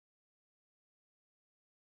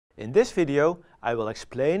In this video, I will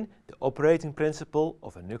explain the operating principle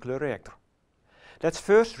of a nuclear reactor. Let's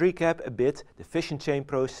first recap a bit the fission chain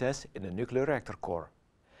process in a nuclear reactor core.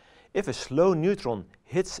 If a slow neutron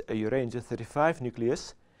hits a uranium-235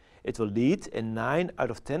 nucleus, it will lead in 9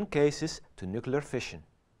 out of 10 cases to nuclear fission.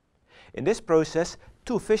 In this process,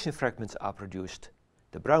 2 fission fragments are produced,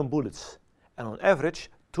 the brown bullets, and on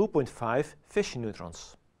average 2.5 fission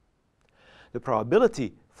neutrons. The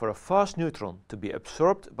probability for a fast neutron to be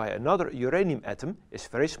absorbed by another uranium atom is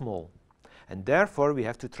very small, and therefore we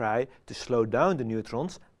have to try to slow down the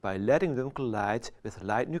neutrons by letting them collide with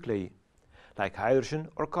light nuclei, like hydrogen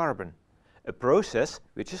or carbon, a process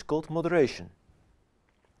which is called moderation.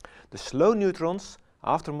 The slow neutrons,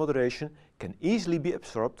 after moderation, can easily be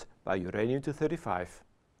absorbed by uranium-235.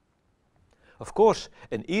 Of course,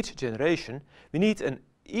 in each generation, we need an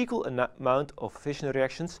equal amount of fission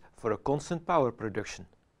reactions for a constant power production.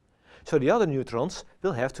 So the other neutrons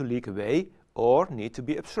will have to leak away or need to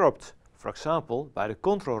be absorbed, for example by the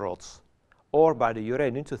control rods or by the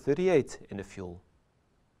uranium-238 in the fuel.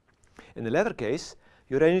 In the latter case,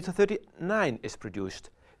 uranium-239 is produced,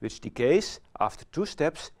 which decays after 2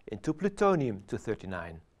 steps into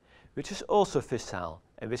plutonium-239, which is also fissile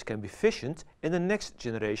and which can be fissioned in the next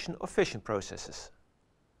generation of fission processes.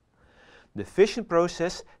 The fission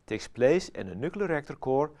process takes place in a nuclear reactor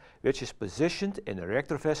core, which is positioned in a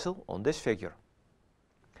reactor vessel on this figure.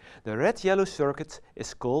 The red-yellow circuit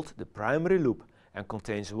is called the primary loop and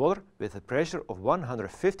contains water with a pressure of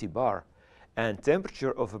 150 bar and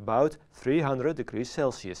temperature of about 300 degrees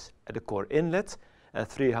Celsius at the core inlet and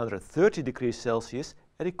 330 degrees Celsius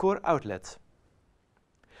at the core outlet.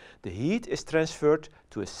 The heat is transferred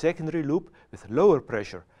to a secondary loop with lower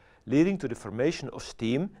pressure, leading to the formation of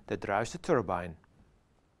steam that drives the turbine.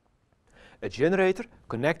 A generator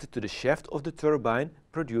connected to the shaft of the turbine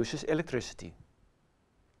produces electricity.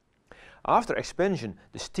 After expansion,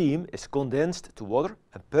 the steam is condensed to water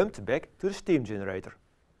and pumped back to the steam generator.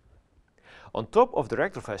 On top of the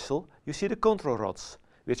reactor vessel, you see the control rods,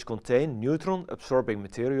 which contain neutron-absorbing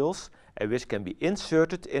materials and which can be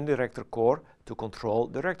inserted in the reactor core to control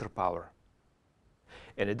the reactor power.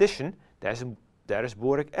 In addition, there is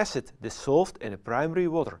boric acid dissolved in a primary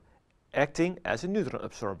water, acting as a neutron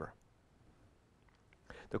absorber.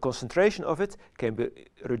 The concentration of it can be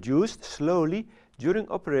reduced slowly during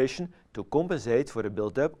operation to compensate for the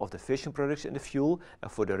buildup of the fission products in the fuel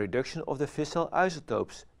and for the reduction of the fissile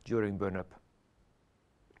isotopes during burnup.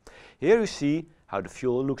 Here you see how the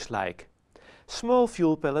fuel looks like. Small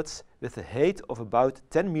fuel pellets with a height of about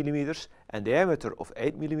 10 mm and diameter of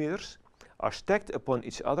 8 mm are stacked upon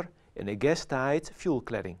each other in a gas-tight fuel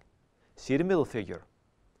cladding. See the middle figure.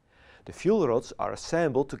 The fuel rods are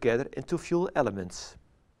assembled together into fuel elements,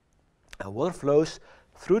 and water flows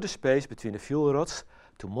through the space between the fuel rods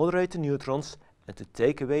to moderate the neutrons and to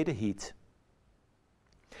take away the heat.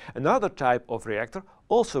 Another type of reactor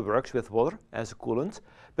also works with water as a coolant,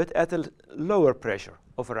 but at a lower pressure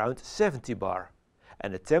of around 70 bar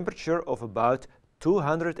and a temperature of about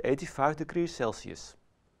 285 degrees Celsius.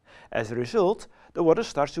 As a result, the water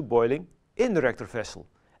starts to boiling in the reactor vessel,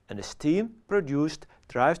 and the steam produced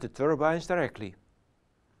drives the turbines directly.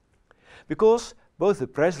 Because both the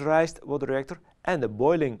pressurized water reactor and the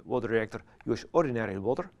boiling water reactor use ordinary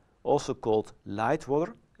water, also called light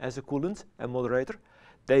water as a coolant and moderator,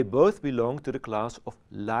 they both belong to the class of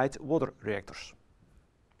light water reactors.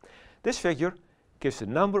 This figure gives the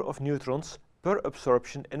number of neutrons per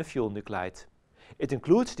absorption in a fuel nuclide. It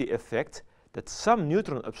includes the effect that some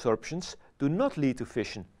neutron absorptions do not lead to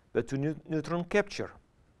fission, but to neutron capture.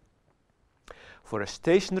 For a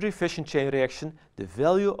stationary fission chain reaction, the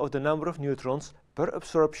value of the number of neutrons per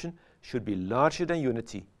absorption should be larger than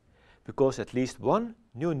unity, because at least one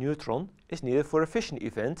new neutron is needed for a fission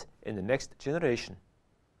event in the next generation.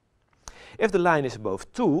 If the line is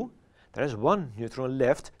above 2, there is 1 neutron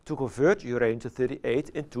left to convert uranium-238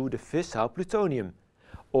 into the fissile plutonium,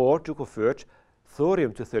 or to convert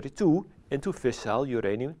thorium-232 into fissile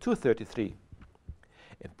uranium-233.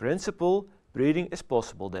 In principle, breeding is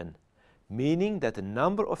possible then, meaning that the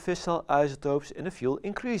number of fissile isotopes in the fuel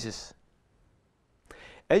increases.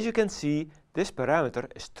 As you can see, this parameter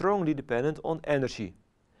is strongly dependent on energy.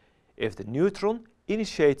 If the neutron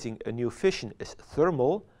initiating a new fission is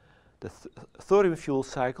thermal, the thorium fuel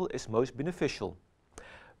cycle is most beneficial,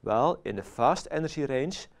 while in the fast energy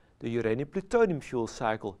range, the uranium-plutonium fuel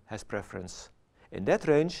cycle has preference. In that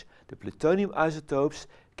range, the plutonium isotopes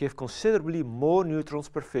give considerably more neutrons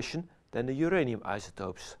per fission than the uranium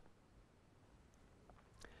isotopes.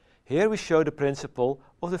 Here we show the principle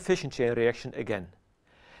of the fission chain reaction again.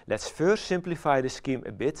 Let's first simplify the scheme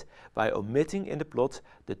a bit by omitting in the plot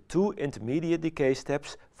the two intermediate decay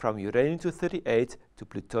steps from uranium-238 to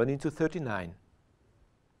plutonium-239.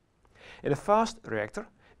 In a fast reactor,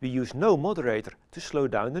 we use no moderator to slow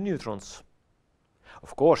down the neutrons.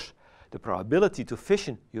 Of course, the probability to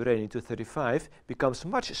fission uranium-235 becomes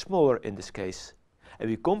much smaller in this case, and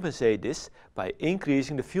we compensate this by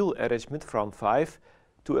increasing the fuel enrichment from 5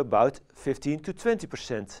 to about 15 to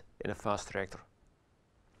 20% in a fast reactor.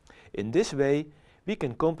 In this way, we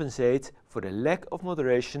can compensate for the lack of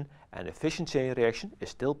moderation and a fission chain reaction is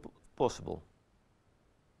still possible.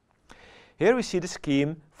 Here we see the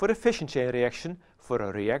scheme for a fission chain reaction for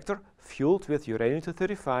a reactor fueled with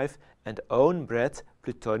uranium-235 and own-bred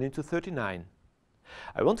plutonium-239.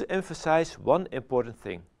 I want to emphasize one important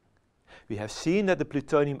thing. We have seen that the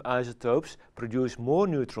plutonium isotopes produce more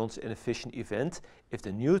neutrons in a fission event if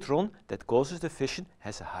the neutron that causes the fission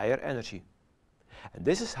has a higher energy. And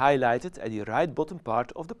this is highlighted at the right bottom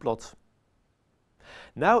part of the plot.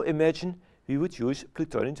 Now imagine we would use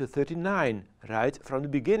plutonium-239 right from the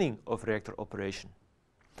beginning of reactor operation.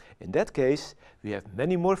 In that case, we have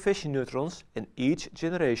many more fission neutrons in each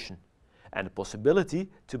generation and the possibility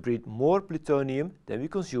to breed more plutonium than we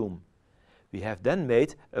consume. We have then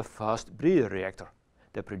made a fast breeder reactor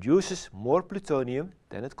that produces more plutonium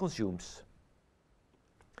than it consumes.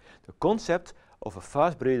 The concept of a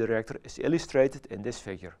fast breeder reactor is illustrated in this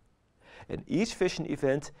figure. In each fission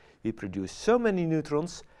event, we produce so many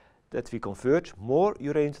neutrons that we convert more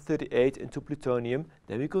uranium-238 into plutonium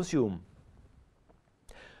than we consume.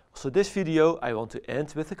 So this video I want to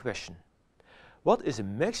end with a question. What is the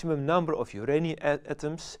maximum number of uranium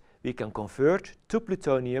atoms we can convert to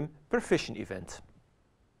plutonium per fission event?